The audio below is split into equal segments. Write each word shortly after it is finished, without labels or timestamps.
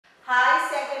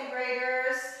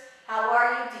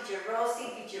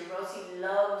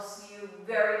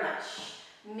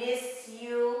Miss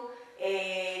you.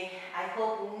 I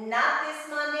hope not this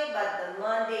Monday, but the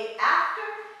Monday after,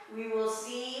 we will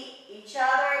see each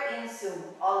other in Zoom,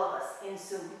 all of us in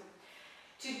Zoom.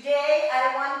 Today,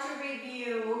 I want to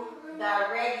review the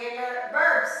regular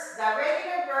verbs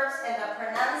and the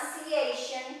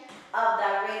pronunciation of the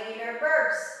regular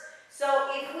verbs. So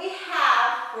if we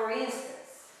have, for instance,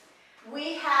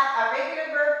 we have a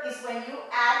regular verb is when you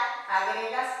add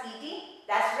agregas ed,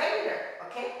 that's regular,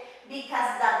 okay?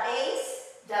 Because the base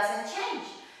doesn't change.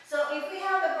 So if we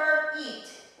have the verb eat,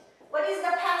 what is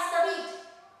the past of eat?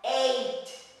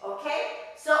 Ate, okay?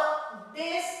 So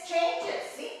this changes,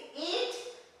 see? Eat,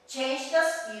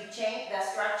 the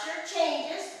structure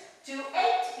changes to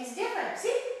ate is different,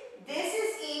 see? This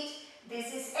is eat,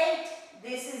 this is ate,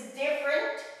 this is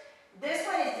different. This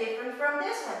one is different from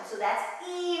this one, so that's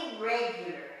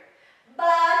irregular.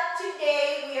 But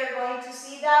today we are going to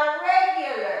see the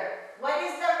regular. What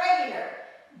is the regular?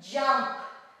 Jump.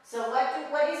 So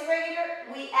what is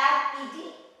regular? We add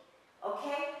ed.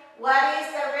 Okay? What is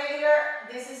the regular?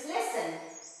 This is listen.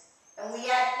 And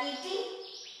we add ed.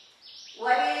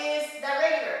 What is the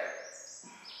regular?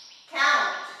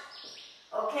 Count.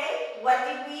 Okay? What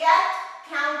did we add?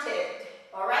 Counted.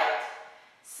 Alright?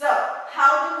 So,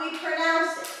 how do we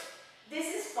pronounce it?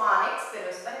 This is phonics, pero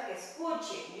es para que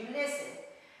escuchen, you listen.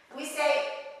 We say,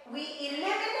 we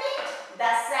eliminate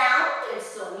the sound, el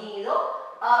sonido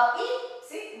of E.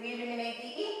 See, we eliminate the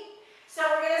E. So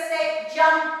we're going to say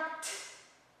jumped.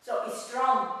 So it's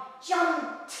strong.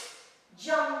 Jumped,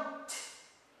 jumped.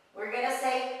 We're going to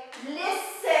say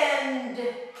listened.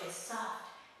 It's soft.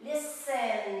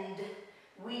 Listened.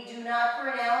 We do not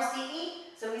pronounce the E,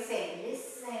 so we say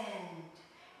listened.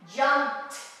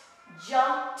 Jumped,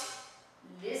 jumped,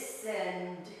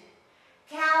 listened.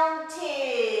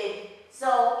 Counted.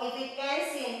 So if it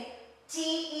ends in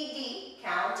T-E-D,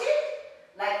 counted,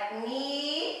 like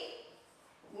need,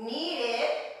 needed,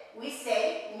 we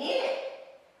say needed,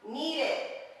 needed.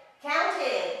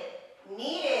 Counted,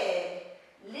 needed,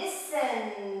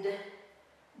 listened,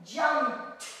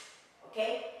 jumped.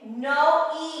 Okay? No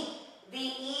E. The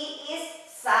E is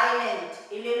silent,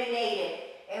 eliminated.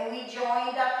 And we join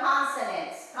the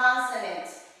consonants.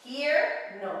 Consonants.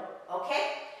 Here, no. Okay?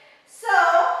 So,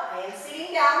 I am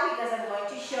sitting down because I'm going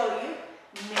to show you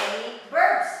many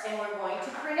verbs. And we're going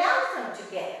to pronounce them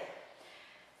together.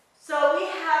 So, we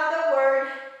have the word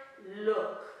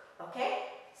look. Okay?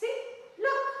 See?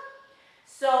 Look.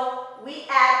 So, we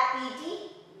add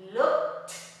ed.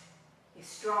 Looked. It's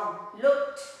strong.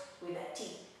 Looked with a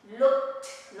T. Looked.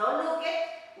 No look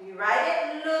it. We write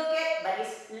it look it, but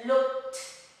it's looked.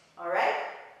 Alright?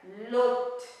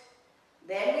 Looked.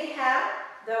 Then we have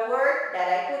the word that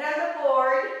I put on the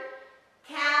board,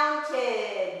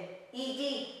 counted.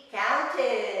 Ed,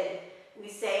 counted. We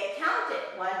say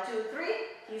counted. 1, 2, 3.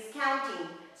 He's counting.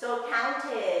 So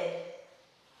counted.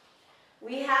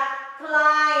 We have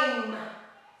climb.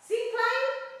 See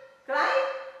climb? Climb?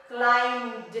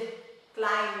 Climbed.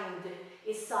 Climbed.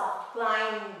 It's soft.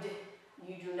 Climbed.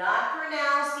 You do not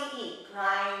pronounce the E.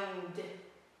 Climbed.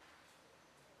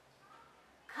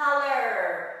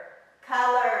 Color.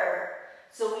 Color.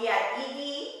 So we add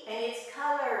ed and it's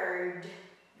colored.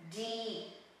 D.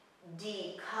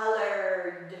 D.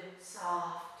 Colored.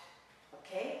 Soft.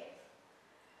 Okay?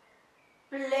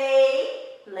 Play.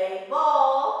 Play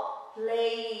ball.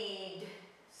 Played.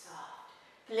 Soft.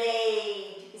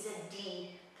 Played is a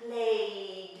D.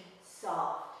 Played.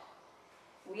 Soft.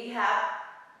 We have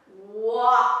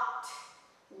walked.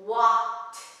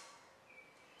 Walked.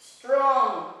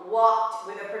 Strong. Walked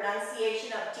with a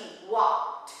pronunciation of T.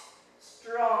 Walked.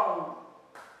 Strong.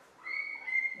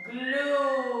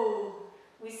 Glue.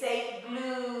 We say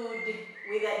glued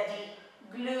with a D.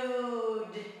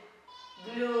 Glued.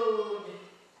 Glued.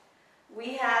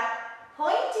 We have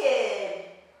pointed.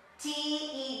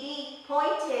 T-E-D.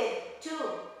 Pointed. To.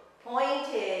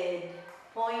 Pointed.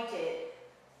 Pointed.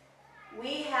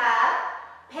 We have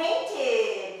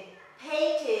painted.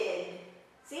 Painted.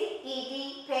 See?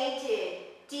 E-D. Painted.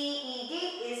 T-E-D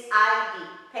is I-D.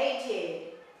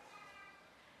 Painted.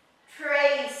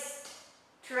 Traced.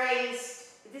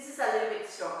 Traced. This is a little bit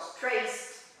strong.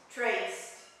 Traced.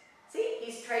 Traced. See?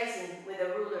 He's tracing with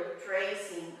a ruler.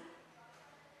 Tracing.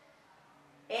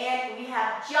 And we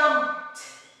have jumped.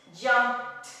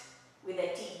 Jumped with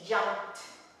a T. Jumped.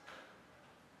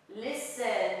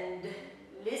 Listened.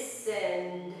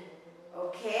 Listened.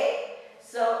 Okay?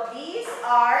 So these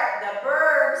are the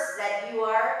verbs that you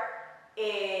are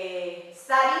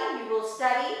studying. You will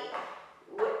study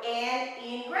and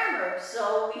in grammar.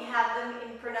 So we have them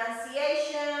in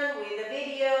pronunciation with a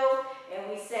video, and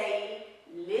we say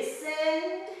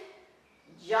listened,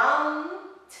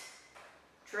 jumped,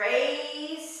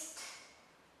 traced,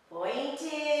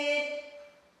 pointed,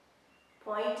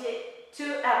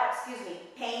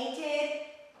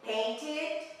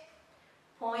 painted,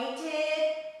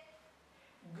 pointed,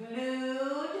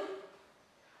 glued,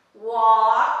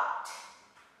 walked,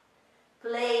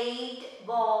 played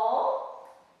ball,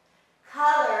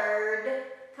 colored,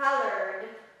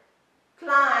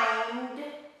 climbed,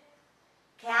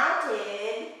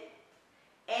 counted,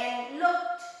 and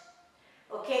looked.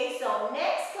 Okay, so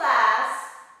next class,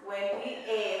 when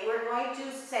we're going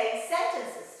to say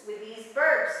sentences with these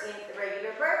verbs, in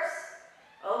regular verbs.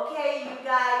 Okay, you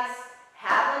guys,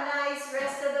 have a nice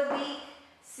rest of the week.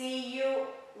 See you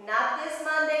not this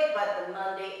Monday, but the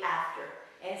Monday after.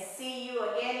 And see you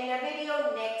again in a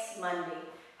video next Monday.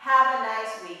 Have a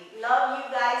nice week. Love you.